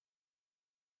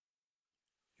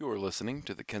You are listening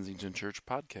to the Kensington Church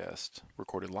podcast,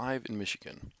 recorded live in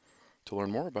Michigan. To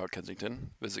learn more about Kensington,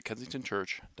 visit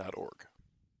kensingtonchurch.org.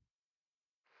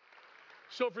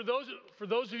 So for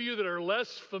those of you that are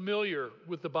less familiar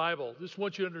with the Bible, just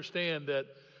want you to understand that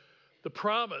the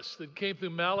promise that came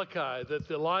through Malachi that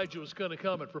Elijah was going to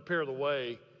come and prepare the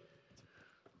way,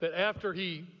 that after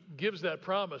he gives that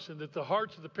promise and that the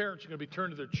hearts of the parents are going to be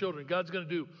turned to their children, God's going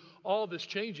to do all this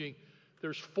changing,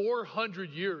 there's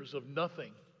 400 years of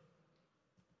nothing.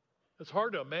 It's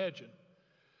hard to imagine.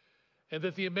 And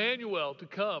that the Emmanuel to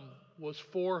come was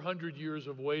 400 years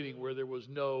of waiting where there was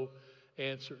no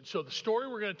answer. So the story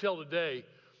we're going to tell today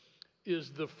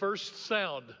is the first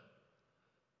sound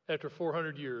after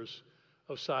 400 years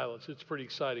of silence. It's pretty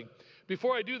exciting.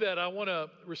 Before I do that, I want to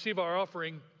receive our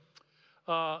offering.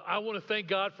 I want to thank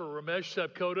God for Ramesh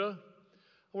Sapkota.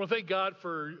 I want to thank God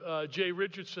for Jay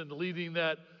Richardson leading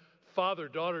that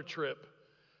father-daughter trip.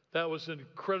 That was an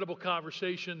incredible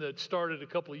conversation that started a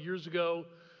couple of years ago.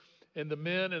 And the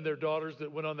men and their daughters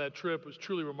that went on that trip was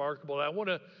truly remarkable. And I want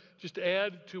to just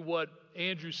add to what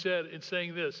Andrew said in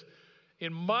saying this.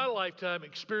 In my lifetime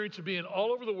experience of being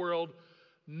all over the world,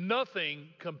 nothing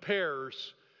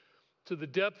compares to the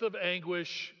depth of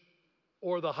anguish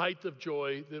or the height of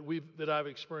joy that I've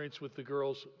experienced with the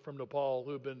girls from Nepal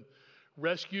who have been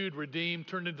rescued, redeemed,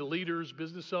 turned into leaders,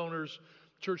 business owners,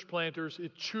 church planters.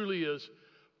 It truly is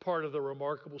part of the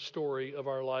remarkable story of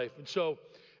our life. And so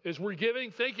as we're giving,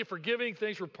 thank you for giving.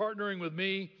 Thanks for partnering with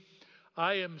me.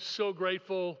 I am so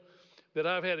grateful that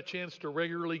I've had a chance to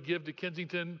regularly give to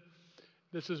Kensington.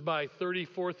 This is my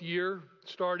 34th year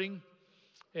starting,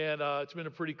 and it's been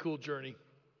a pretty cool journey.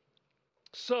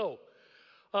 So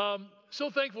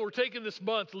thankful we're taking this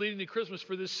month leading to Christmas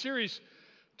for this series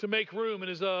to make room. And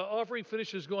as offering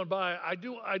finishes going by, I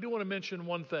do want to mention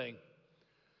one thing.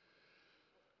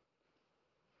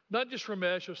 Not just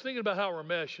Ramesh. I was thinking about how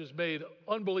Ramesh has made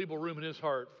unbelievable room in his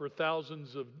heart for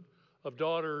thousands of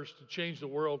daughters to change the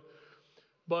world.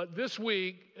 But this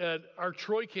week at our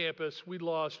Troy campus, we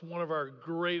lost one of our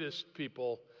greatest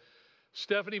people.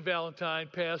 Stephanie Valentine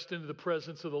passed into the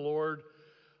presence of the Lord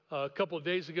a couple of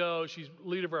days ago. She's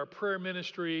leader of our prayer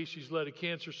ministry. She's led a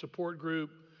cancer support group.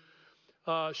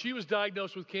 She was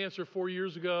diagnosed with cancer 4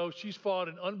 years ago. She's fought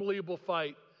an unbelievable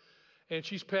fight. And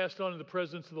she's passed on to the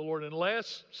presence of the Lord. And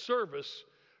last service,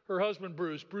 her husband,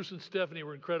 Bruce and Stephanie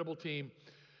were an incredible team.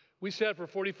 We sat for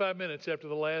 45 minutes after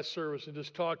the last service and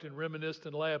just talked and reminisced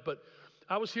and laughed. But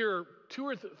I was here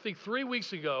 3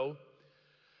 weeks ago,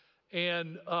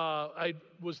 and I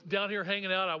was down here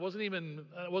hanging out. I wasn't even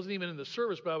in the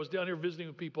service, but I was down here visiting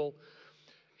with people.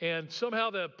 And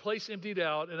somehow the place emptied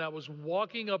out, and I was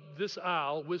walking up this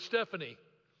aisle with Stephanie.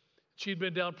 She'd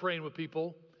been down praying with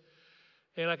people.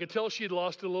 And I could tell she had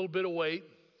lost a little bit of weight.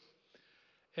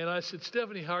 And I said,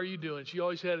 Stephanie, how are you doing? She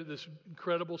always had this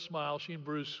incredible smile. She and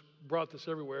Bruce brought this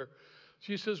everywhere.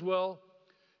 She says,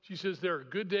 there are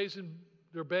good days and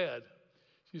they're bad.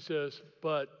 She says,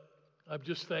 but I'm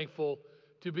just thankful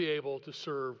to be able to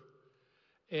serve.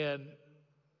 And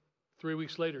 3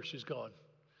 weeks later, she's gone.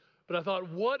 But I thought,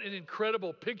 what an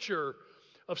incredible picture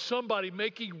of somebody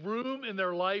making room in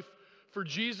their life for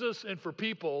Jesus and for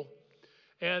people.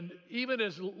 And even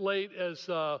as late as,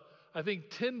 I think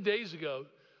 10 days ago,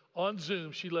 on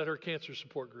Zoom, she led her cancer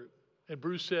support group. And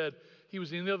Bruce said, he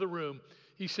was in the other room,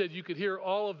 he said you could hear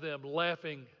all of them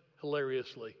laughing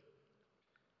hilariously.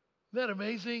 Isn't that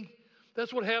amazing?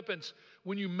 That's what happens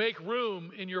when you make room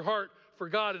in your heart for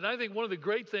God. And I think one of the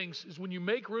great things is when you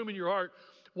make room in your heart,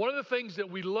 one of the things that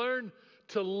we learn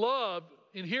to love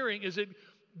in hearing is that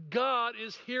God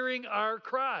is hearing our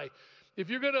cry. If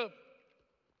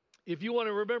you want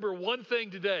to remember one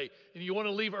thing today and you want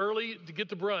to leave early to get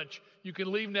to brunch, you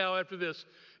can leave now after this,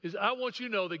 is I want you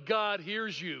to know that God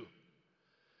hears you.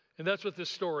 And that's what this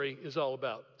story is all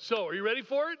about. So, are you ready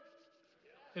for it?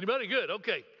 Anybody? Good.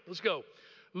 Okay, let's go.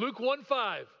 Luke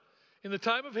 1:5. In the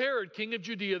time of Herod, king of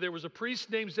Judea, there was a priest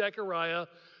named Zechariah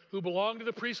who belonged to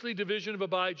the priestly division of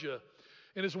Abijah.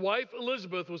 And his wife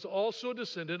Elizabeth was also a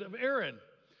descendant of Aaron.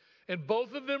 And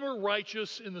both of them were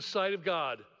righteous in the sight of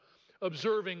God,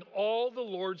 observing all the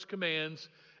Lord's commands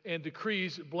and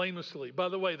decrees blamelessly. By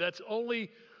the way, that's only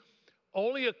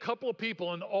a couple of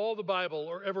people in all the Bible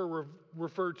are ever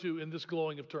referred to in this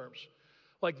glowing of terms.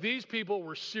 Like these people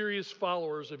were serious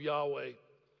followers of Yahweh.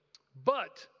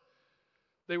 But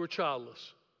they were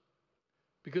childless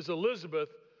because Elizabeth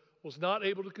was not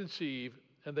able to conceive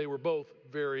and they were both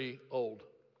very old.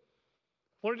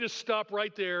 I want to just stop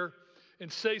right there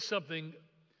and say something.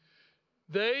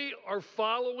 They are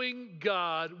following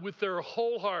God with their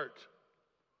whole heart.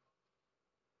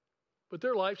 But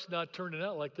their life's not turning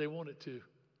out like they want it to.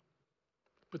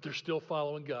 but they're still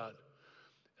following God.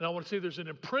 And I want to say there's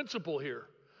an principle here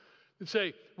that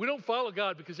say we don't follow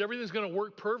God because everything's going to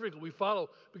work perfectly. We follow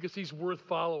because he's worth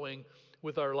following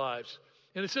with our lives.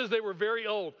 And it says they were very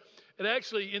old. And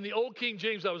actually, in the Old King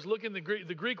James, I was looking, the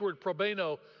Greek word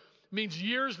probeno means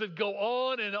years that go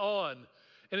on and on.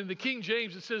 And in the King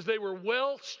James, it says they were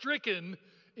well stricken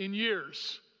in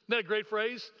years. Isn't that a great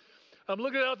phrase? I'm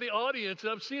looking out the audience,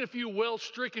 and I'm seeing a few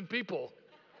well-stricken people.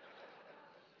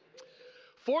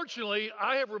 Fortunately,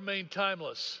 I have remained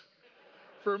timeless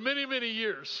for many, many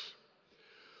years.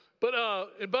 But,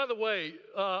 and by the way,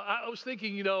 I was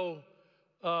thinking,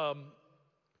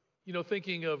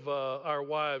 thinking of our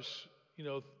wives,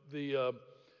 you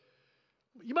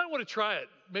might want to try it.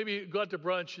 Maybe go out to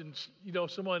brunch and,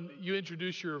 you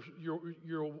introduce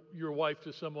your wife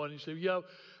to someone and you say, yeah,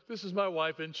 this is my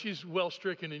wife and she's well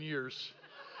stricken in years.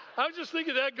 I was just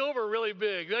thinking that'd go over really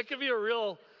big. That could be a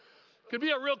real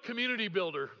community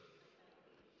builder.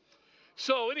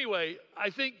 So anyway, I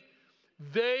think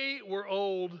they were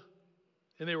old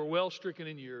and they were well stricken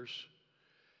in years,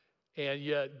 and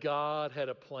yet God had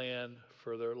a plan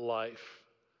for their life.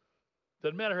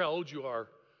 Doesn't matter how old you are,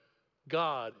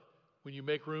 God, when you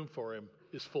make room for him,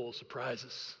 is full of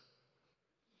surprises.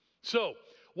 So,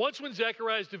 once when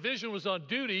Zechariah's division was on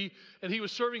duty and he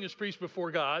was serving as priest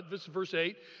before God, this is verse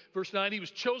 8, verse 9, he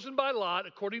was chosen by lot,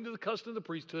 according to the custom of the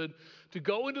priesthood, to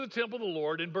go into the temple of the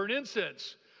Lord and burn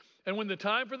incense. And when the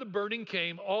time for the burning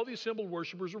came, all the assembled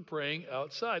worshipers were praying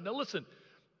outside. Now listen,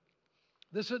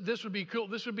 this would be cool.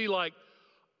 This would be like,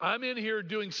 I'm in here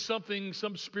doing something,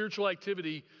 some spiritual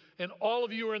activity, and all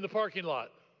of you are in the parking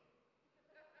lot.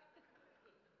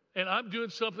 And I'm doing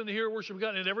something here, worshiping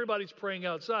God, and everybody's praying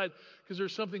outside because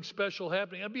there's something special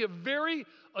happening. It'd be a very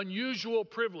unusual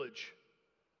privilege.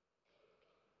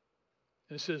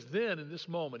 And it says, then in this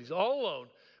moment, he's all alone.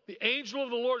 The angel of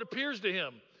the Lord appears to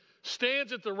him,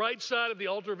 stands at the right side of the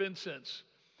altar of incense.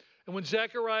 And when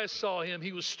Zechariah saw him,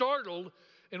 he was startled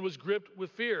and was gripped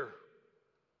with fear.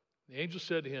 The angel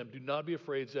said to him, do not be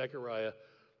afraid, Zechariah.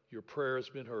 Your prayer has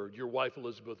been heard. Your wife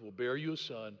Elizabeth will bear you a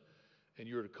son, and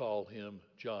you're to call him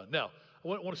John. Now, I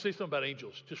want to say something about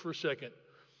angels just for a second.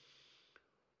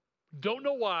 Don't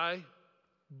know why,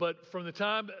 but from the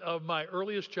time of my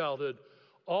earliest childhood,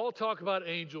 all talk about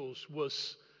angels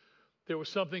was there was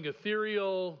something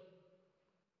ethereal,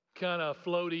 kind of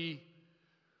floaty,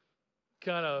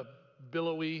 kind of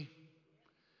billowy,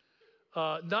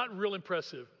 not real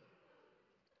impressive.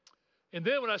 And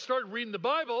then when I started reading the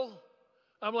Bible,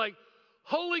 I'm like,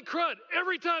 holy crud,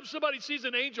 every time somebody sees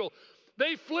an angel,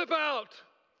 they flip out.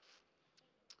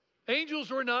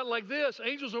 Angels are not like this.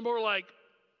 Angels are more like,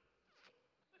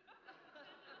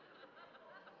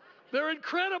 they're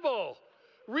incredible.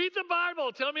 Read the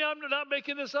Bible. Tell me I'm not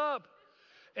making this up.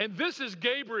 And this is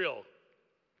Gabriel.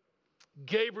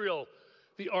 Gabriel,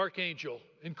 the archangel.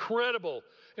 Incredible.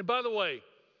 And by the way,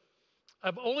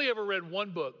 I've only ever read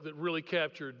one book that really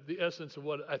captured the essence of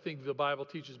what I think the Bible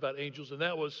teaches about angels, and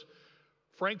that was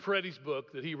Frank Peretti's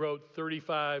book that he wrote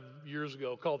 35 years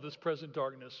ago called This Present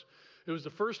Darkness. It was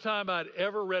the first time I'd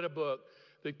ever read a book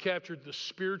that captured the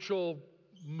spiritual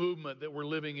movement that we're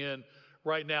living in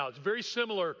right now. It's very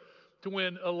similar to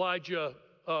when Elijah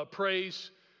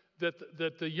prays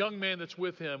that the young man that's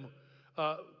with him,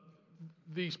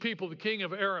 these people, the king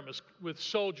of Aram, is with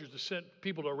soldiers to send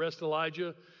people to arrest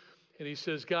Elijah. And he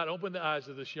says, God, open the eyes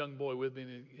of this young boy with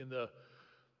me.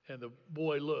 And the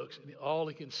boy looks, and all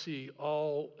he can see,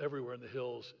 everywhere in the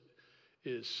hills,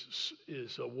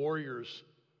 is warriors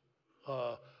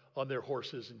on their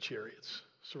horses and chariots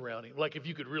surrounding, like if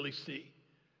you could really see.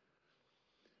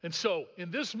 And so,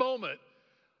 in this moment,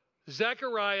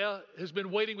 Zechariah has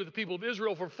been waiting with the people of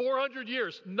Israel for 400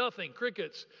 years. Nothing,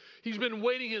 crickets. He's been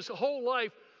waiting his whole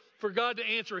life for God to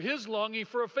answer his longing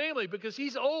for a family because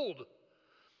he's old.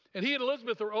 And he and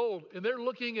Elizabeth are old, and they're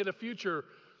looking at a future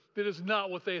that is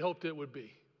not what they hoped it would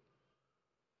be.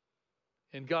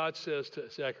 And God says to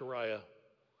Zechariah,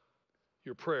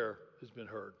 your prayer has been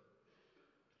heard.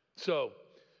 So,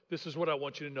 this is what I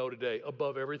want you to know today.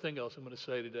 Above everything else I'm going to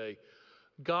say today,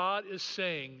 God is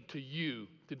saying to you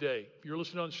today, if you're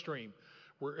listening on stream,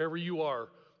 wherever you are,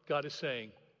 God is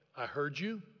saying, I heard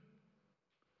you,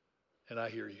 and I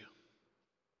hear you.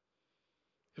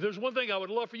 If there's one thing I would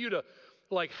love for you to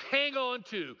hang on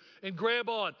to and grab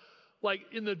on, like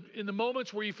in the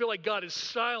moments where you feel like God is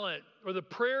silent or the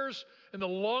prayers and the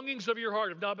longings of your heart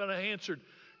have not been answered,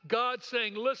 God's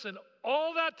saying, listen,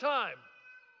 all that time,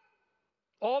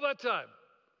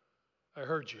 I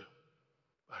heard you,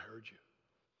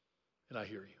 and I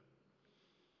hear you.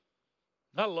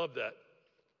 I love that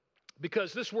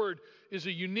because this word is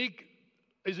a unique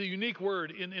is a unique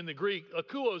word in the Greek.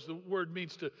 Akuo is the word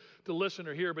means to listen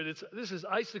or hear, but this is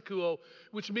isakuo,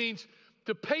 which means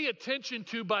to pay attention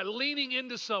to by leaning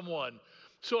into someone.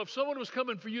 So if someone was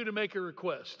coming for you to make a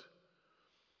request,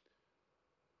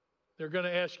 they're going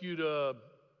to ask you to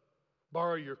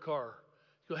borrow your car.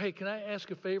 You go, hey, can I ask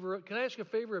a favor? Can I ask a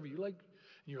favor of you? And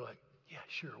you're like, yeah,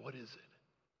 sure. What is it?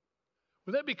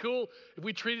 Would that be cool if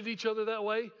we treated each other that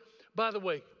way? By the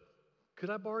way,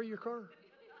 could I borrow your car?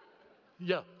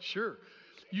 Yeah, sure.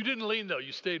 You didn't lean though.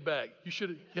 You stayed back. You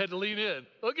had to lean in.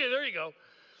 Okay, there you go.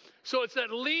 So it's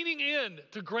that leaning in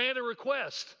to grant a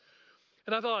request.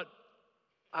 And I thought,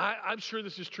 I'm sure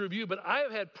this is true of you, but I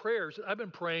have had prayers that I've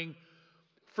been praying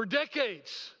for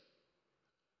decades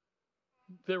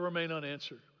that remain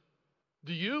unanswered.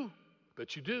 Do you?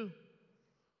 Bet you do.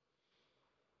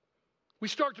 We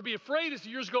start to be afraid as the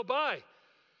years go by.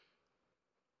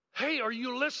 Hey, are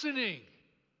you listening?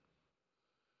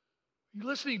 Are you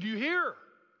listening? Do you hear?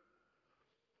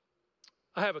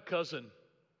 I have a cousin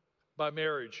by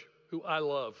marriage who I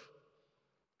love.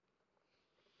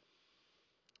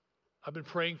 I've been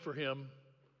praying for him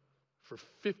for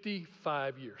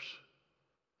 55 years.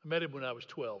 I met him when I was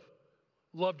 12.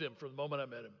 Loved him from the moment I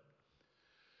met him.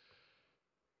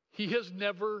 He has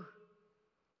never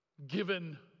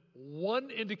given one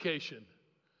indication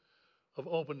of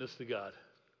openness to God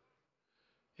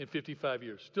in 55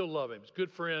 years. Still love him. He's a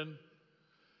good friend.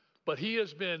 But he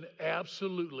has been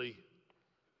absolutely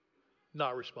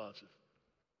not responsive.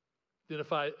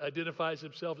 Identifies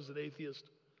himself as an atheist.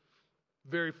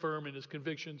 Very firm in his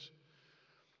convictions.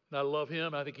 And I love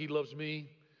him. I think he loves me.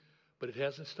 But it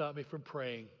hasn't stopped me from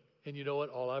praying. And you know what?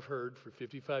 All I've heard for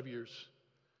 55 years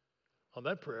on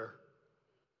that prayer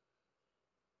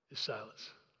is silence.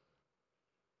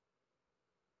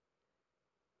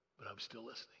 But I'm still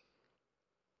listening.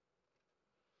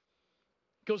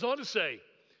 Goes on to say,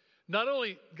 not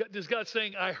only is God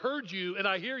saying, I heard you and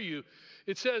I hear you,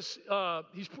 it says,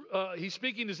 he's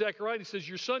speaking to Zechariah, and he says,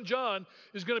 your son John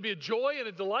is going to be a joy and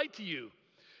a delight to you.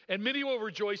 And many will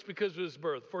rejoice because of his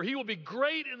birth. For he will be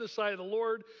great in the sight of the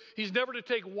Lord. He's never to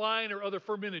take wine or other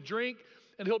fermented drink.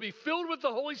 And he'll be filled with the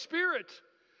Holy Spirit,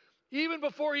 even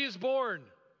before he is born.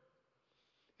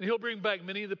 And he'll bring back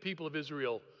many of the people of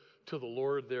Israel to the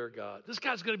Lord their God. This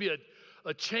guy's going to be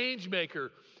a change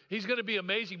maker. He's going to be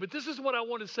amazing. But this is what I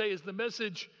want to say is the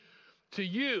message to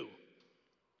you.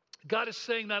 God is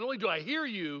saying, not only do I hear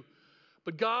you,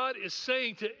 but God is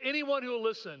saying to anyone who will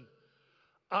listen,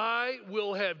 I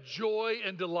will have joy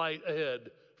and delight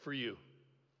ahead for you.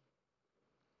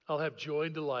 I'll have joy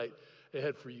and delight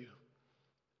ahead for you.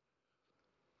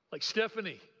 Like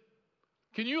Stephanie.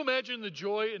 Can you imagine the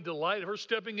joy and delight of her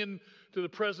stepping into the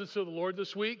presence of the Lord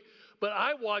this week? But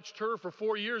I watched her for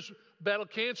 4 years battle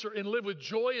cancer and live with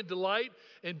joy and delight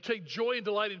and take joy and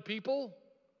delight in people.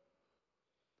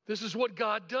 This is what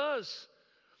God does.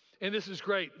 And this is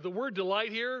great. The word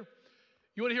delight here,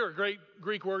 you want to hear a great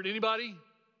Greek word? Anybody?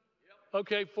 Yep.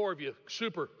 Okay, 4 of you.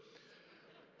 Super.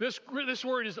 This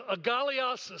word is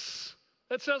agaliasis.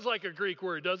 That sounds like a Greek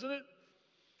word, doesn't it?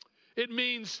 It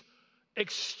means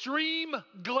extreme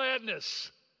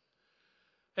gladness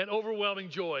and overwhelming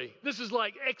joy. This is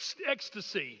like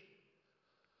ecstasy.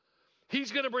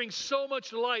 He's going to bring so much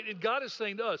delight. And God is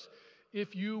saying to us,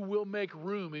 if you will make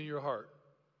room in your heart,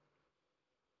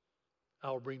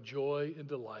 I will bring joy and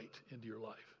delight into your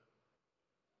life.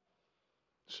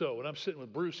 So when I'm sitting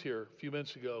with Bruce here a few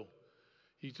minutes ago,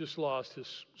 he just lost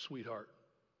his sweetheart,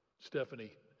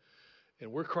 Stephanie.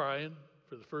 And we're crying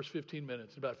for the first 15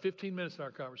 minutes. About 15 minutes in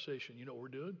our conversation, you know what we're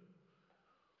doing?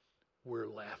 We're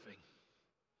laughing.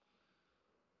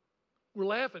 We're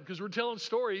laughing because we're telling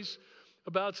stories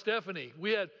about Stephanie.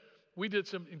 We did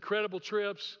some incredible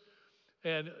trips,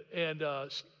 and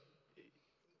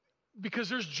because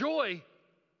there's joy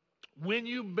when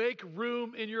you make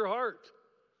room in your heart.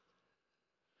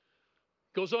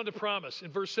 Goes on to promise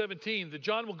in verse 17 that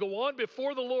John will go on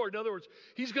before the Lord. In other words,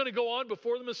 he's going to go on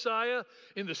before the Messiah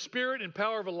in the spirit and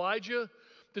power of Elijah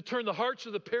to turn the hearts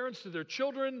of the parents to their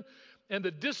children and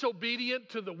the disobedient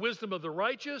to the wisdom of the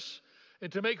righteous,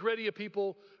 and to make ready a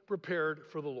people prepared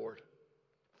for the Lord.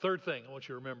 Third thing I want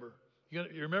you to remember. You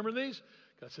remember these?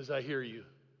 God says, I hear you.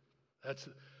 That's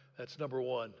number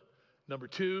one. Number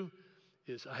two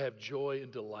is I have joy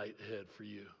and delight ahead for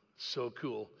you. So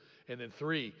cool. And then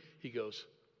 3, he goes,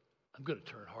 I'm going to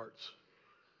turn hearts.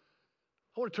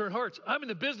 I want to turn hearts. I'm in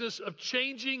the business of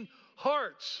changing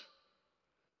hearts.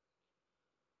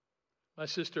 My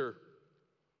sister,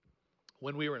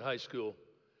 when we were in high school,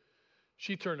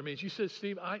 she turned to me and she said,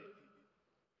 Steve,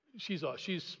 she's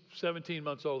 17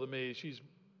 months older than me. She's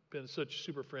been such a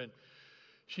super friend.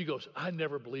 She goes, I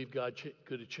never believed God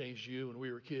could have changed you when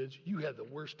we were kids. You had the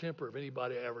worst temper of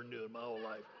anybody I ever knew in my whole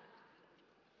life.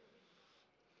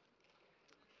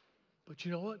 But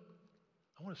you know what?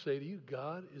 I want to say to you,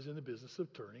 God is in the business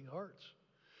of turning hearts.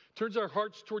 Turns our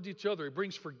hearts towards each other. He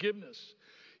brings forgiveness.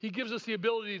 He gives us the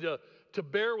ability to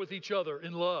bear with each other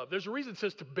in love. There's a reason it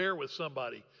says to bear with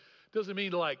somebody. It doesn't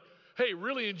mean like, hey,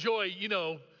 really enjoy,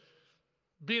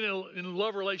 being in a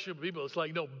love relationship with people. It's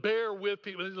like, no, bear with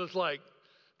people. It's like,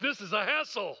 this is a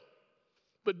hassle.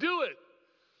 But do it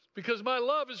because my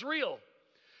love is real.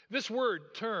 This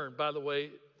word, turn, by the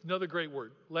way, another great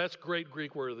word. Last great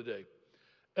Greek word of the day.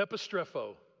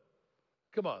 Epistrepho.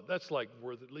 Come on, that's like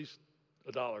worth at least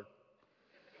 $1.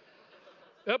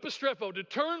 Epistrepho, to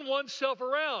turn oneself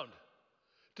around,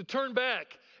 to turn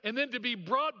back, and then to be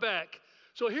brought back.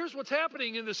 So here's what's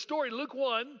happening in this story. Luke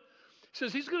 1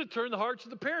 says he's going to turn the hearts of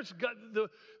the parents.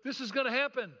 This is going to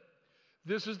happen.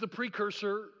 This is the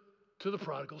precursor to the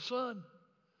prodigal son,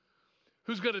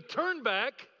 who's going to turn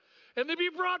back and then be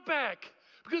brought back.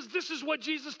 Because this is what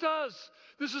Jesus does.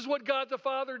 This is what God the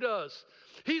Father does.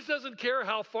 He doesn't care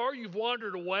how far you've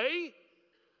wandered away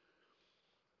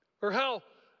or how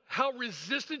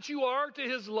resistant you are to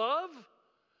his love.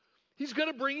 He's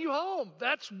going to bring you home.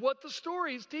 That's what the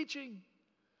story is teaching.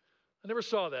 I never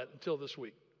saw that until this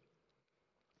week.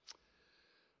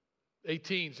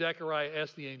 18, Zechariah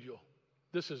asked the angel.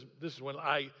 This is when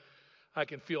I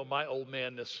can feel my old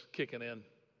manness kicking in.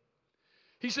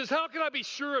 He says, how can I be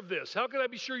sure of this? How can I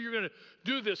be sure you're going to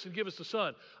do this and give us a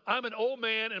son? I'm an old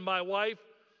man and my wife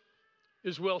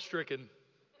is well stricken.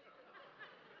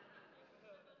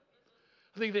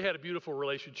 I think they had a beautiful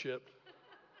relationship.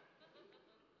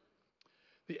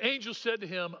 The angel said to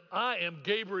him, I am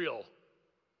Gabriel.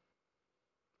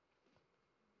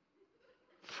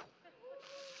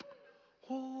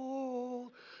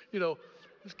 Oh,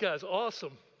 this guy's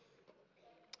awesome.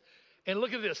 And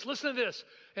look at this. Listen to this.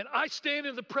 And I stand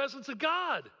in the presence of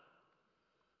God.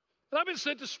 And I've been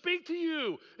sent to speak to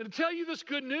you and to tell you this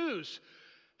good news.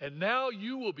 And now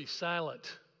you will be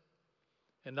silent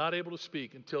and not able to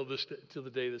speak until the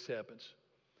day this happens.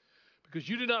 Because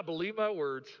you do not believe my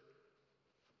words,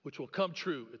 which will come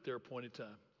true at their appointed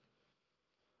time.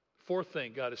 Fourth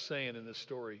thing God is saying in this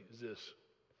story is this.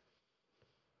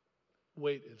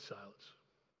 Wait in silence.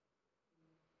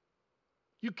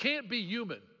 You can't be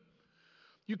human.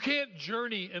 You can't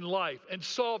journey in life and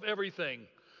solve everything.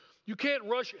 You can't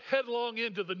rush headlong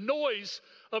into the noise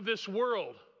of this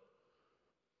world.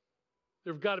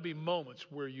 There have got to be moments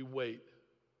where you wait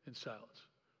in silence.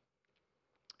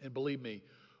 And believe me,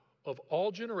 of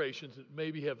all generations that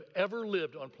maybe have ever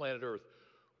lived on planet Earth,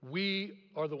 we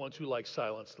are the ones who like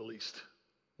silence the least.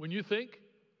 When you think,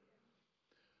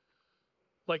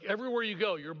 like everywhere you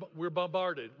go, we're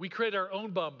bombarded. We create our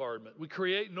own bombardment. We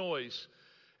create noise.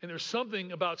 And there's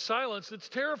something about silence that's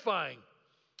terrifying.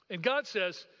 And God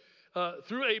says,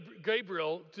 through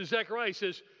Gabriel to Zechariah, he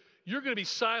says, you're going to be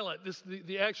silent.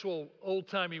 The actual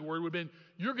old-timey word would have been,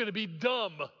 you're going to be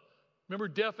dumb. Remember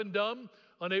deaf and dumb?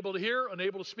 Unable to hear,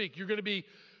 unable to speak. You're going to be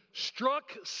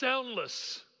struck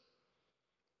soundless.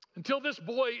 Until this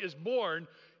boy is born,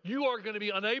 you are going to be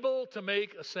unable to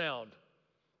make a sound.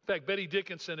 In fact, Betty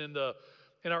Dickinson in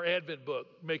our Advent book,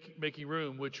 Making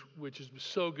Room, which is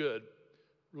so good,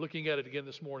 looking at it again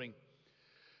this morning,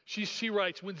 she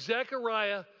writes, when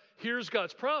Zechariah hears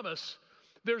God's promise,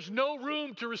 there's no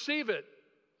room to receive it.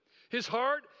 His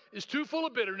heart is too full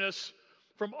of bitterness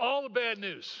from all the bad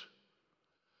news.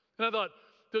 And I thought,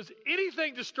 does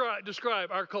anything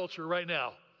describe our culture right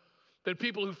now than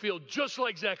people who feel just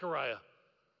like Zechariah?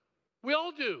 We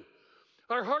all do.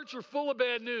 Our hearts are full of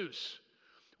bad news.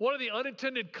 One of the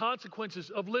unintended consequences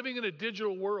of living in a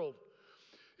digital world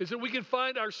is that we can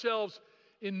find ourselves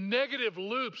in negative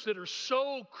loops that are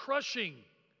so crushing.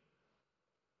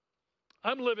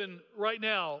 I'm living right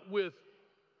now where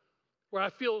I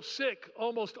feel sick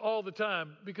almost all the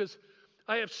time because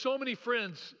I have so many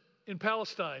friends in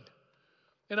Palestine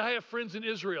and I have friends in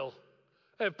Israel.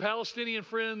 I have Palestinian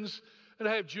friends and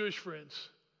I have Jewish friends.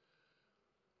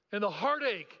 And the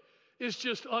heartache is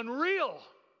just unreal.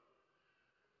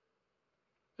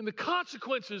 And the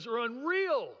consequences are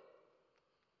unreal.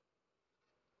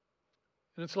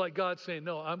 And it's like God saying,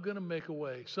 no, I'm going to make a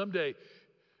way. Someday,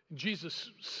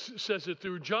 Jesus says it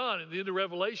through John at the end of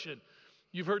Revelation.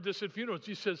 You've heard this at funerals.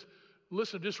 He says,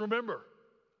 listen, just remember,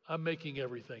 I'm making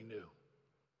everything new.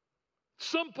 At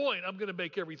some point, I'm going to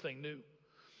make everything new.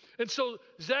 And so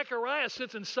Zechariah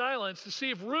sits in silence to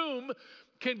see if room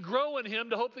can grow in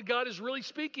him to hope that God is really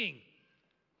speaking.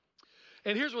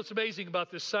 And here's what's amazing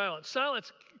about this silence.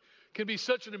 Silence can be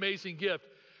such an amazing gift.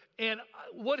 And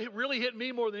what really hit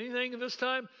me more than anything this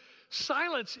time,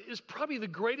 silence is probably the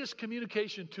greatest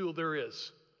communication tool there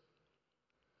is.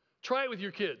 Try it with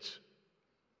your kids.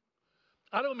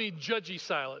 I don't mean judgy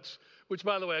silence, which,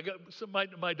 by the way, I got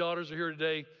my daughters are here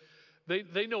today.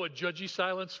 They know what judgy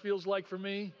silence feels like for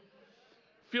me.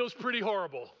 Feels pretty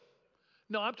horrible.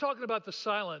 No, I'm talking about the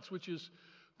silence, which is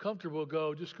comfortable.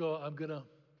 Just go. I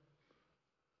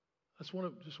just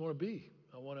want to be.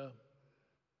 I want to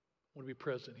be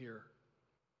present here.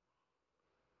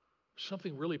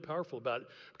 Something really powerful about it.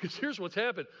 Because here's what's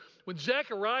happened. When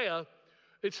Zechariah,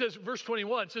 it says, verse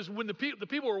 21, it says, when the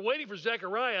people were waiting for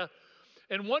Zechariah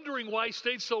and wondering why he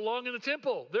stayed so long in the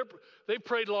temple. They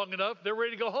prayed long enough. They're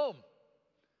ready to go home.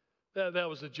 That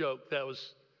was a joke. That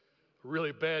was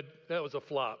really bad. That was a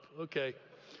flop. Okay.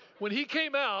 When he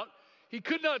came out, he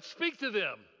could not speak to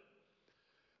them.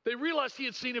 They realized he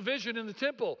had seen a vision in the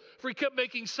temple, for he kept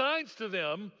making signs to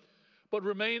them, but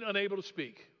remained unable to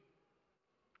speak.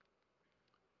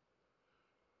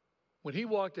 When he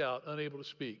walked out, unable to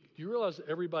speak, do you realize that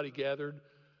everybody gathered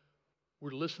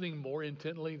were listening more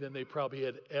intently than they probably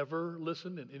had ever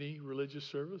listened in any religious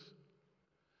service?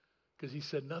 Because he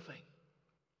said nothing.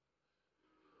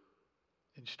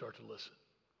 And you start to listen.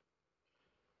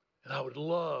 And I would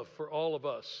love for all of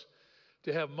us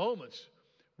to have moments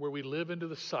where we live into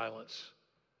the silence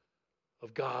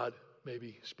of God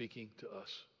maybe speaking to us.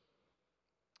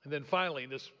 And then finally,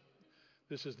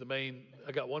 this is the main,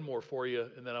 I got one more for you,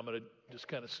 and then I'm going to just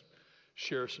kind of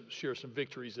share some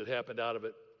victories that happened out of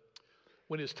it.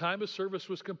 When his time of service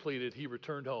was completed, he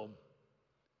returned home.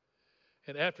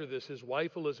 And after this, his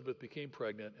wife Elizabeth became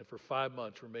pregnant and for 5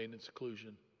 months remained in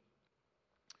seclusion.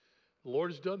 The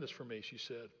Lord has done this for me, she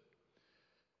said.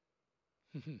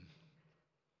 In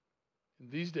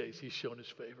these days, he's shown his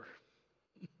favor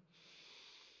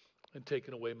and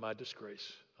taken away my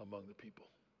disgrace among the people.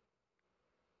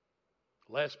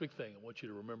 Last big thing I want you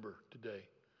to remember today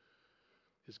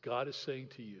is God is saying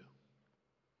to you,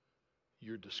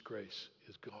 your disgrace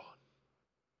is gone.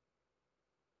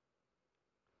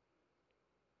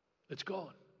 It's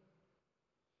gone.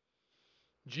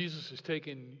 Jesus has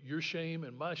taken your shame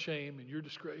and my shame and your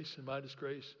disgrace and my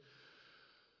disgrace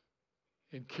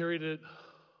and carried it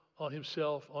on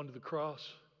himself onto the cross.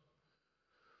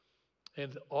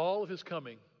 And all of his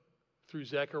coming through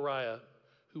Zechariah,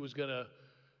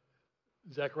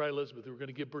 Zechariah and Elizabeth, who were going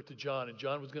to give birth to John, and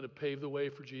John was going to pave the way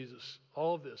for Jesus.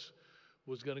 All of this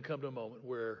was going to come to a moment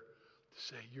where to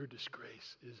say, your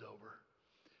disgrace is over.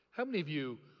 How many of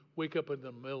you wake up in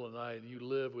the middle of the night and you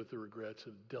live with the regrets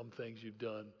of dumb things you've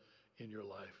done in your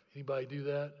life? Anybody do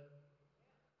that?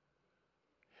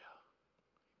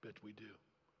 Yeah, bet we do.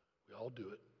 We all do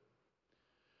it.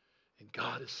 And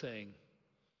God is saying,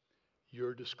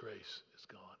 your disgrace is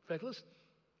gone. In fact,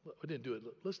 we didn't do it.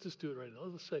 Let's just do it right now.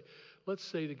 Let's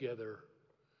say together,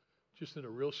 just in a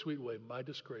real sweet way, my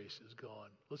disgrace is gone.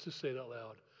 Let's just say it out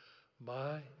loud.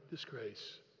 My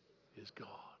disgrace is gone.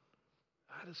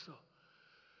 That is so.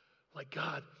 Like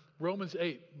God, Romans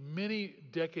 8, many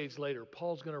decades later,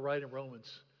 Paul's going to write in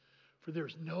Romans, for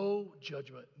there's no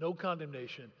judgment, no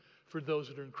condemnation for those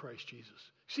that are in Christ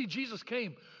Jesus. See, Jesus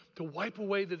came to wipe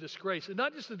away the disgrace, and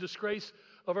not just the disgrace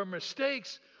of our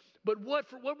mistakes, but what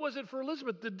was it for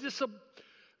Elizabeth?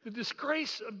 The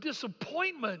disgrace of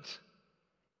disappointment.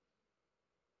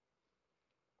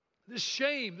 This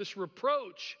shame, this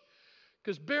reproach,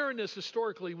 because barrenness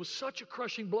historically was such a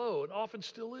crushing blow and often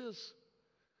still is.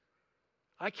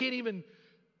 I can't even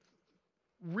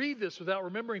read this without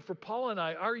remembering for Paul and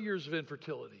I, our years of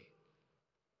infertility.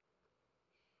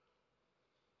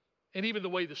 And even the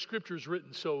way the scripture is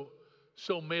written, so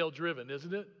male-driven,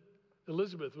 isn't it?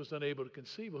 Elizabeth was unable to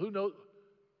conceive. Well, who knows?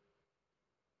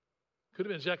 Could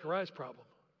have been Zechariah's problem.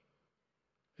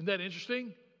 Isn't that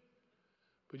interesting?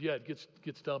 But yeah, it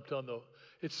gets dumped on the...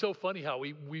 It's so funny how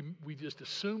we just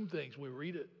assume things when we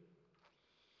read it.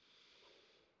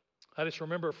 I just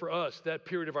remember for us, that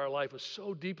period of our life was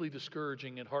so deeply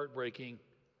discouraging and heartbreaking.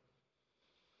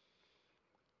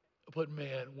 But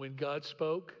man, when God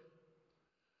spoke,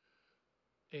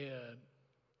 and,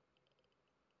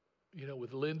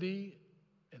 with Lindy,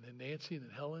 and then Nancy, and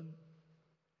then Helen,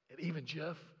 and even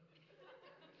Jeff,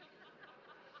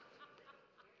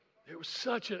 there was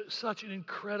such an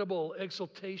incredible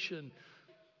exaltation.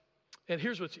 And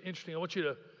here's what's interesting. I want you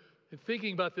to, in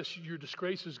thinking about this, your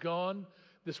disgrace is gone.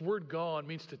 This word gone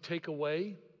means to take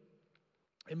away.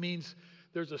 It means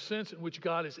there's a sense in which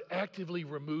God is actively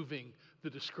removing the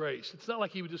disgrace. It's not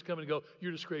like he would just come and go,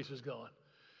 your disgrace is gone.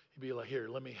 He'd be like, here,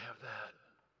 let me have that.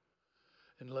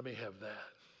 And let me have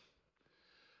that.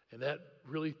 And that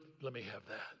really, let me have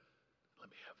that. Let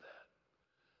me have that.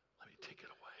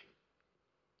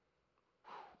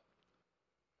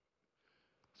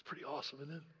 It's pretty awesome,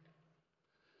 isn't it?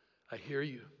 I hear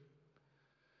you.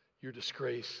 Your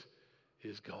disgrace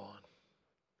is gone.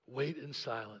 Wait in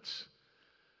silence.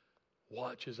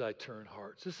 Watch as I turn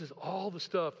hearts. This is all the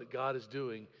stuff that God is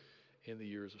doing in the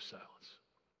years of silence.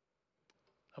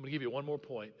 I'm going to give you one more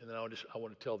point, and then I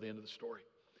want to tell the end of the story.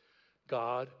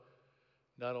 God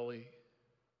not only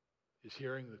is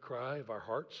hearing the cry of our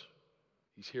hearts,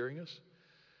 He's hearing us,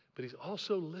 but He's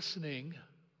also listening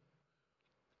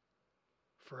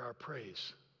for our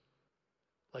praise,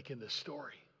 like in this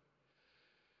story.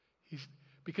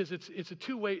 Because it's a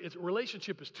two-way.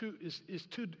 Relationship is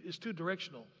two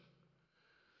directional.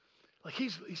 Like he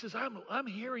says, I'm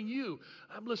hearing you,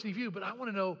 I'm listening to you, but I want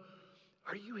to know,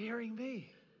 are you hearing me?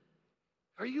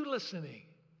 Are you listening?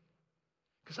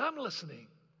 Because I'm listening.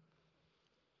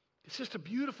 It's just a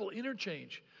beautiful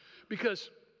interchange. Because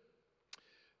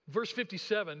verse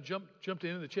 57, jump to the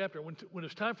end of the chapter. When it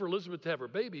was time for Elizabeth to have her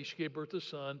baby, she gave birth to a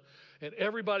son, and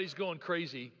everybody's going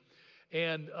crazy.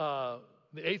 And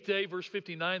the 8th day, verse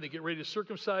 59, they get ready to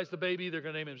circumcise the baby. They're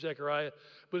going to name him Zechariah.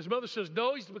 But his mother says,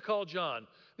 no, he's to be called John.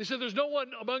 They said, there's no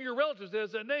one among your relatives that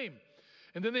has that name.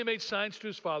 And then they made signs to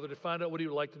his father to find out what he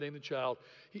would like to name the child.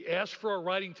 He asked for a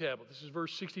writing tablet. This is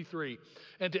verse 63.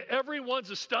 And to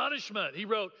everyone's astonishment, he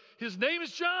wrote, his name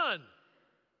is John.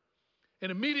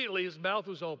 And immediately his mouth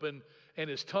was open and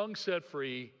his tongue set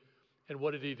free. And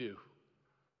what did he do?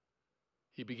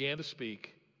 He began to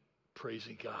speak,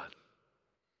 praising God.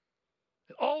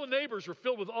 And all the neighbors were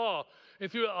filled with awe. And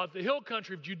throughout the hill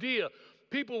country of Judea,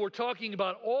 people were talking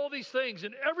about all these things.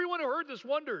 And everyone who heard this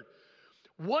wondered,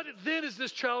 what then is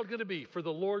this child going to be? For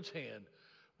the Lord's hand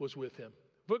was with him.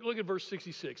 Look at verse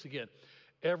 66 again.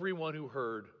 Everyone who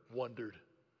heard wondered.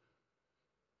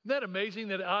 Isn't that amazing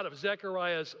that out of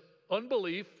Zechariah's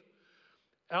unbelief,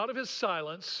 out of his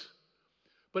silence,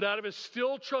 but out of his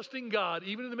still trusting God,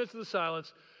 even in the midst of the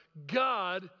silence,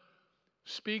 God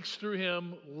speaks through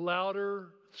him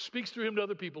to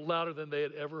other people louder than they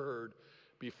had ever heard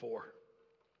before.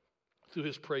 Through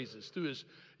his praises, through his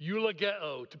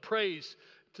eulogeo, to praise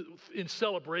in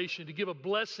celebration, to give a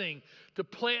blessing, to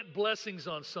plant blessings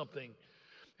on something.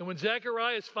 And when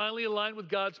Zechariah is finally aligned with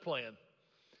God's plan,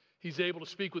 he's able to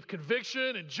speak with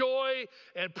conviction and joy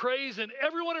and praise, and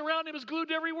everyone around him is glued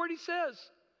to every word he says.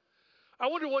 I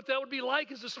wonder what that would be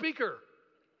like as a speaker.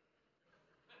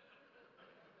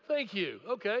 Thank you.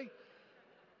 Okay.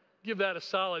 Give that a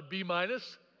solid B-.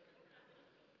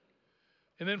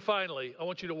 And then finally, I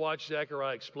want you to watch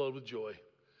Zechariah explode with joy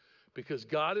because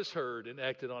God has heard and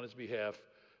acted on his behalf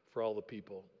for all the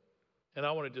people. And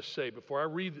I want to just say, before I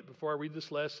read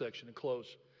this last section and close,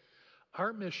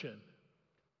 our mission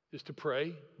is to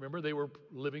pray. Remember, they were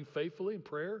living faithfully in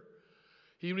prayer.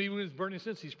 Even when he's burning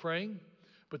incense, he's praying.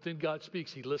 But then God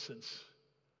speaks. He listens.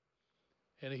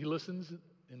 And he listens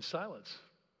in silence.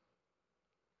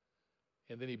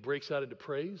 And then he breaks out into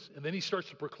praise. And then he starts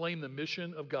to proclaim the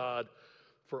mission of God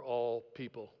for all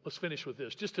people. Let's finish with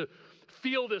this. Just to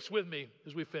feel this with me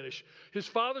as we finish. His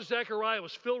father, Zechariah,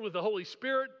 was filled with the Holy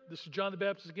Spirit. This is John the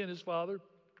Baptist again, his father.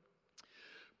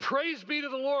 Praise be to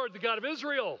the Lord, the God of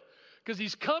Israel, because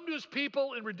he's come to his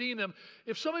people and redeemed them.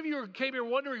 If some of you came here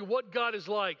wondering what God is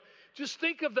like, just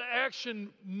think of the action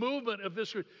movement of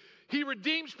this. He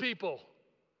redeems people.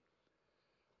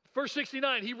 Verse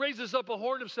 69, he raises up a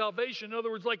horn of salvation. In other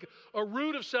words, like a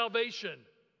root of salvation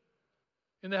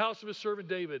in the house of his servant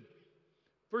David.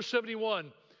 Verse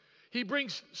 71, he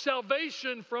brings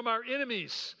salvation from our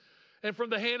enemies and from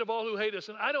the hand of all who hate us.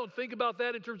 And I don't think about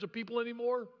that in terms of people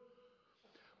anymore.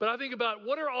 But I think about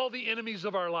what are all the enemies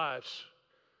of our lives?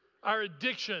 Our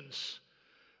addictions,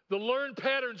 the learned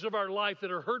patterns of our life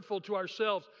that are hurtful to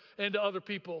ourselves and to other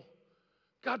people.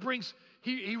 God brings,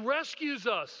 he rescues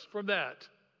us from that.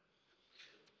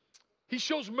 He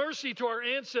shows mercy to our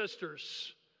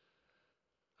ancestors.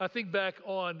 I think back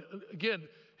on, again,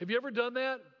 have you ever done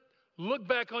that? Look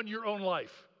back on your own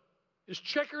life. As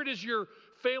checkered as your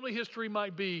family history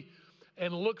might be,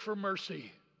 and look for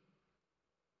mercy.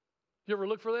 You ever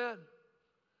look for that?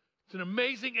 It's an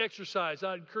amazing exercise.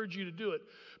 I encourage you to do it.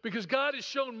 Because God has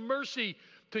shown mercy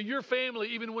to your family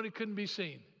even when it couldn't be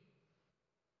seen.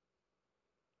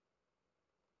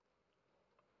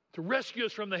 To rescue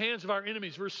us from the hands of our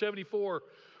enemies, verse 74.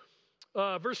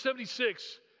 Verse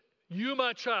 76, you,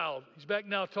 my child, he's back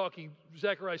now talking,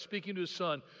 Zechariah speaking to his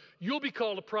son, you'll be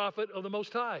called a prophet of the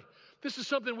Most High. This is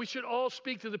something we should all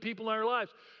speak to the people in our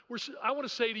lives. I want to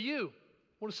say to you,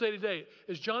 I want to say today,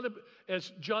 as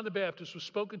John the Baptist was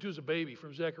spoken to as a baby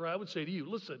from Zechariah, I would say to you,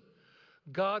 listen,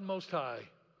 God Most High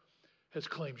has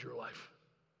claimed your life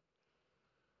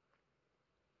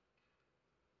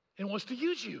and wants to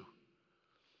use you.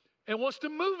 and wants to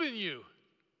move in you.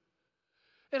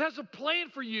 It has a plan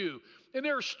for you. And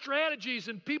there are strategies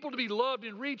and people to be loved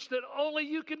and reached that only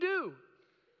you can do.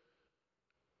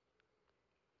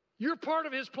 You're part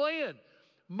of his plan.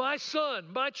 My son,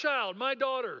 my child, my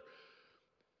daughter,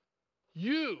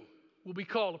 you will be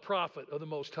called a prophet of the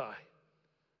Most High.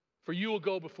 For you will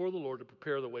go before the Lord to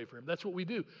prepare the way for him. That's what we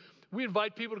do. We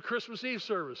invite people to Christmas Eve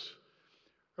service.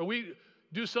 Or we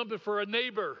do something for a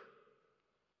neighbor.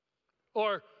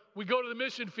 Or we go to the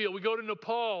mission field. We go to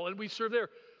Nepal and we serve there.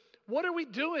 What are we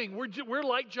doing? We're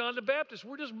like John the Baptist.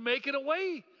 We're just making a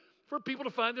way for people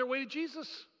to find their way to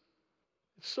Jesus.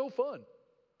 It's so fun.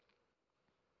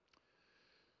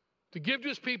 To give to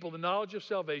his people the knowledge of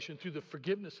salvation through the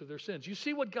forgiveness of their sins. You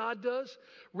see what God does?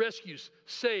 Rescues,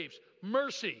 saves,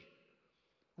 mercy,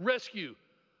 rescue,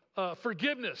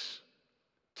 forgiveness,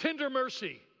 tender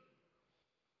mercy.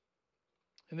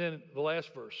 And then the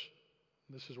last verse.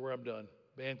 This is where I'm done.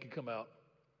 Band can come out.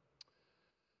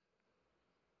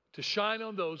 To shine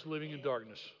on those living in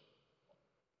darkness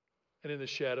and in the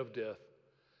shadow of death,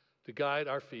 to guide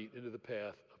our feet into the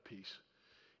path of peace.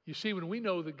 You see, when we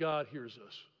know that God hears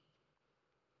us,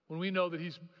 when we know that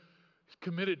he's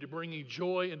committed to bringing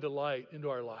joy and delight into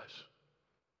our lives,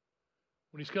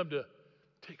 when he's come to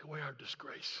take away our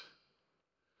disgrace,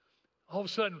 all of a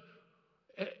sudden,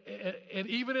 and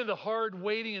even in the hard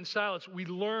waiting and silence, we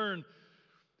learn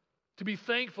to be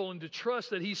thankful and to trust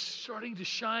that he's starting to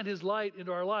shine his light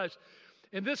into our lives.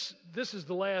 And this is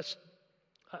the last.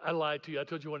 I lied to you. I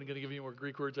told you I wasn't going to give you more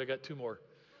Greek words. I got 2 more.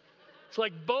 It's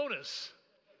like bonus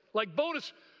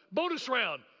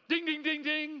round. Ding, ding, ding,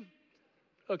 ding.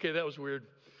 Okay, that was weird.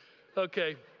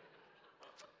 Okay.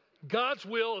 God's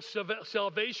will is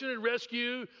salvation and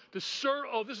rescue to serve.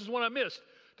 Oh, this is one I missed.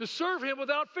 To serve him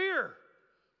without fear.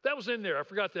 That was in there. I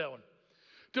forgot that one.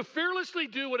 To fearlessly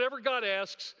do whatever God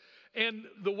asks, and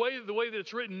the way that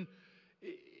it's written,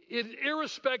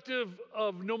 irrespective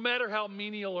of no matter how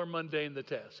menial or mundane the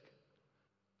task.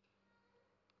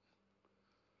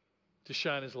 To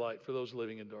shine his light for those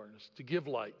living in darkness. To give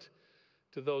light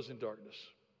to those in darkness.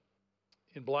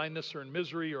 In blindness or in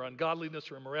misery or ungodliness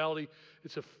or immorality.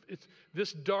 It's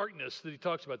this darkness that he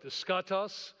talks about, this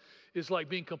skatos, is like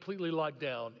being completely locked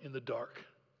down in the dark.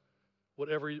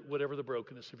 Whatever the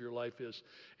brokenness of your life is.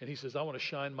 And he says, I want to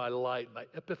shine my light, my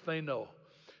epitheno.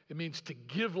 It means to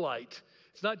give light.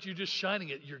 It's not you just shining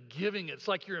it, you're giving it. It's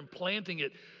like you're implanting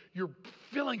it. You're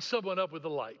filling someone up with the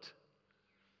light.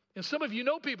 And some of you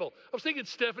know people. I was thinking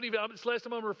Stephanie, it's the last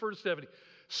time I'm going to refer to Stephanie.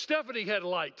 Stephanie had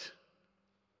light.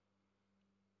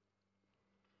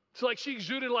 It's like she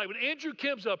exuded light. When Andrew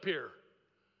Kim's up here,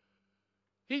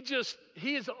 he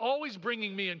is always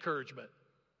bringing me encouragement.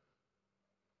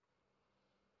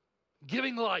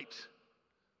 Giving light.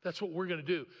 That's what we're going to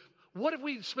do. What if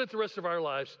we spent the rest of our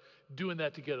lives doing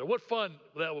that together? What fun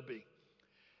that would be.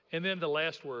 And then the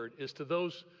last word is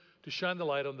to shine the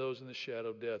light on those in the shadow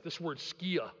of death. This word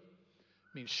skia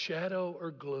means shadow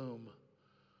or gloom.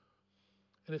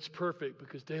 And it's perfect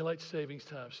because daylight savings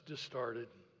times just started.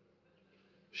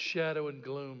 Shadow and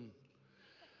gloom.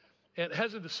 And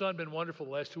hasn't the sun been wonderful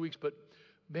the last 2 weeks? But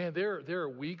man, there are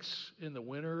weeks in the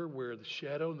winter where the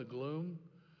shadow and the gloom,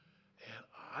 and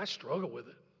I struggle with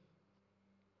it.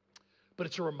 But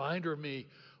it's a reminder of me,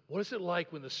 what is it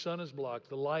like when the sun is blocked,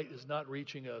 the light is not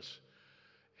reaching us?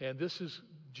 And this is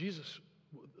Jesus,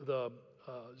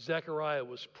 Zechariah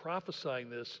was prophesying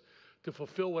this to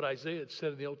fulfill what Isaiah had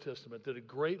said in the Old Testament, that a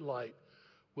great light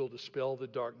will dispel the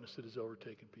darkness that has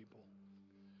overtaken people.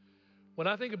 When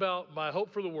I think about my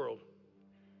hope for the world,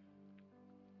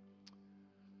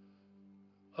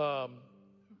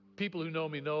 people who know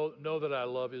me know that I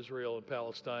love Israel and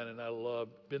Palestine, and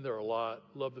been there a lot,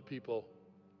 love the people.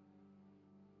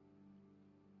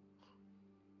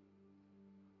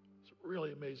 It's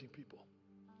really amazing people.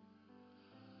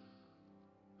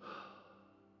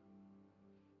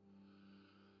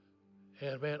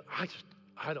 And man, I just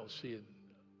don't see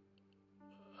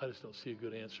a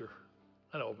good answer.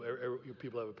 I know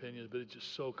people have opinions, but it's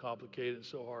just so complicated and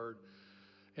so hard.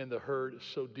 And the hurt is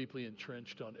so deeply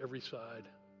entrenched on every side.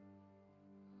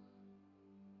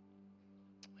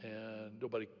 And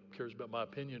nobody cares about my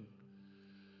opinion.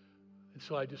 And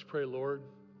so I just pray, Lord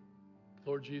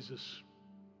Jesus,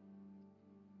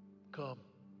 come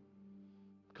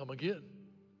again.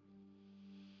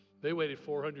 They waited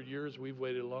 400 years. We've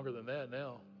waited longer than that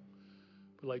now.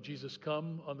 But like Jesus,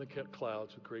 come on the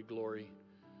clouds with great glory.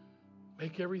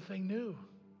 Make everything new.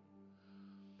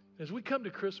 As we come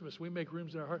to Christmas, we make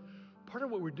rooms in our heart. Part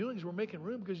of what we're doing is we're making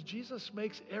room because Jesus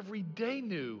makes every day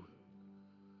new.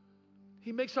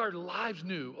 He makes our lives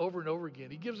new over and over again.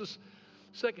 He gives us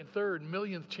second, third,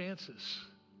 millionth chances.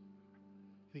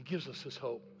 And he gives us his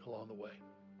hope along the way.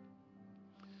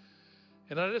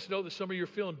 And I just know that some of you are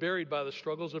feeling buried by the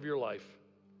struggles of your life.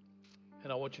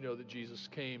 And I want you to know that Jesus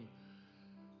came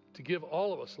to give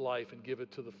all of us life and give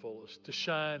it to the fullest, to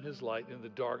shine his light in the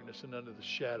darkness and under the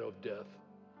shadow of death.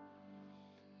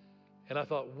 And I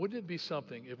thought, wouldn't it be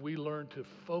something if we learned to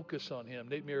focus on him?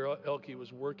 Nate Meyer-Elke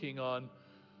was working on,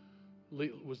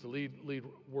 was the lead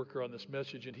worker on this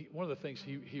message. And one of the things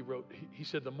he wrote, he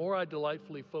said, the more I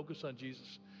delightfully focus on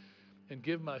Jesus and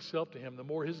give myself to him, the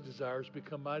more his desires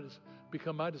become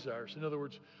my desires. In other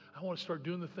words, I want to start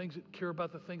doing the things that care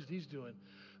about the things that he's doing.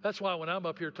 That's why when I'm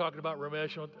up here talking about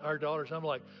Ramesh and our daughters, I'm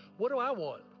like, what do I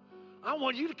want? I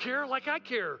want you to care like I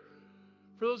care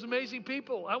for those amazing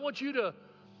people. I want you to,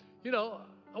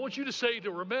 I want you to say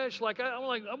to Ramesh,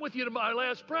 I'm with you to my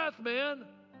last breath, man.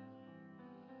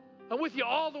 I'm with you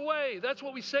all the way. That's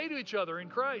what we say to each other in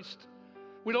Christ.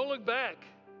 We don't look back.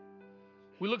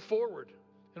 We look forward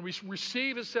and we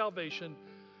receive his salvation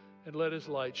and let his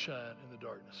light shine in the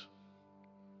darkness.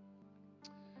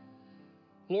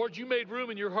 Lord, you made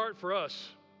room in your heart for us.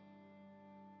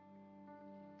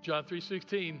 John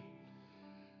 3:16.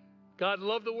 God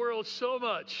loved the world so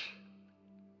much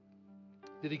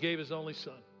that he gave his only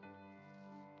son.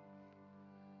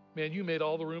 Man, you made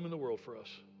all the room in the world for us.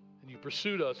 And you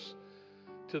pursued us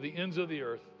to the ends of the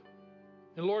earth.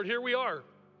 And Lord, here we are.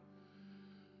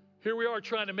 Here we are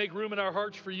trying to make room in our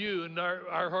hearts for you. And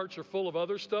our hearts are full of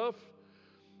other stuff.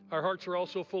 Our hearts are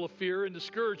also full of fear and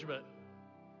discouragement.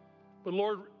 But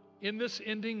Lord, in this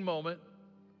ending moment,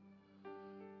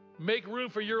 make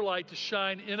room for your light to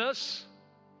shine in us,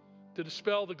 to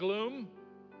dispel the gloom,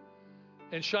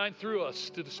 and shine through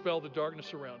us to dispel the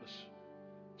darkness around us.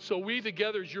 So we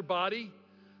together as your body,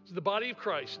 as the body of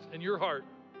Christ and your heart,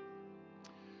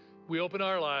 we open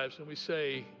our lives and we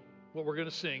say what we're going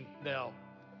to sing now.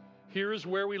 Here is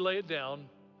where we lay it down.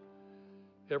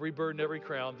 Every burden, every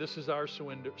crown. This is our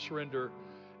surrender.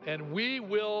 And we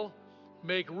will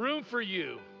make room for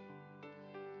you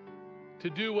to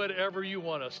do whatever you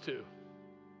want us to.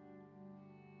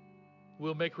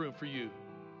 We'll make room for you.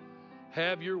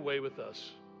 Have your way with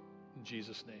us. In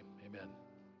Jesus' name, amen.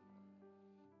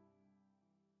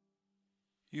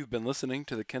 You've been listening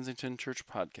to the Kensington Church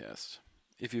Podcast.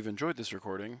 If you've enjoyed this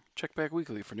recording, check back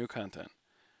weekly for new content.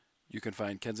 You can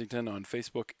find Kensington on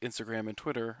Facebook, Instagram, and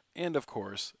Twitter, and of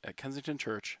course at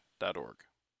kensingtonchurch.org.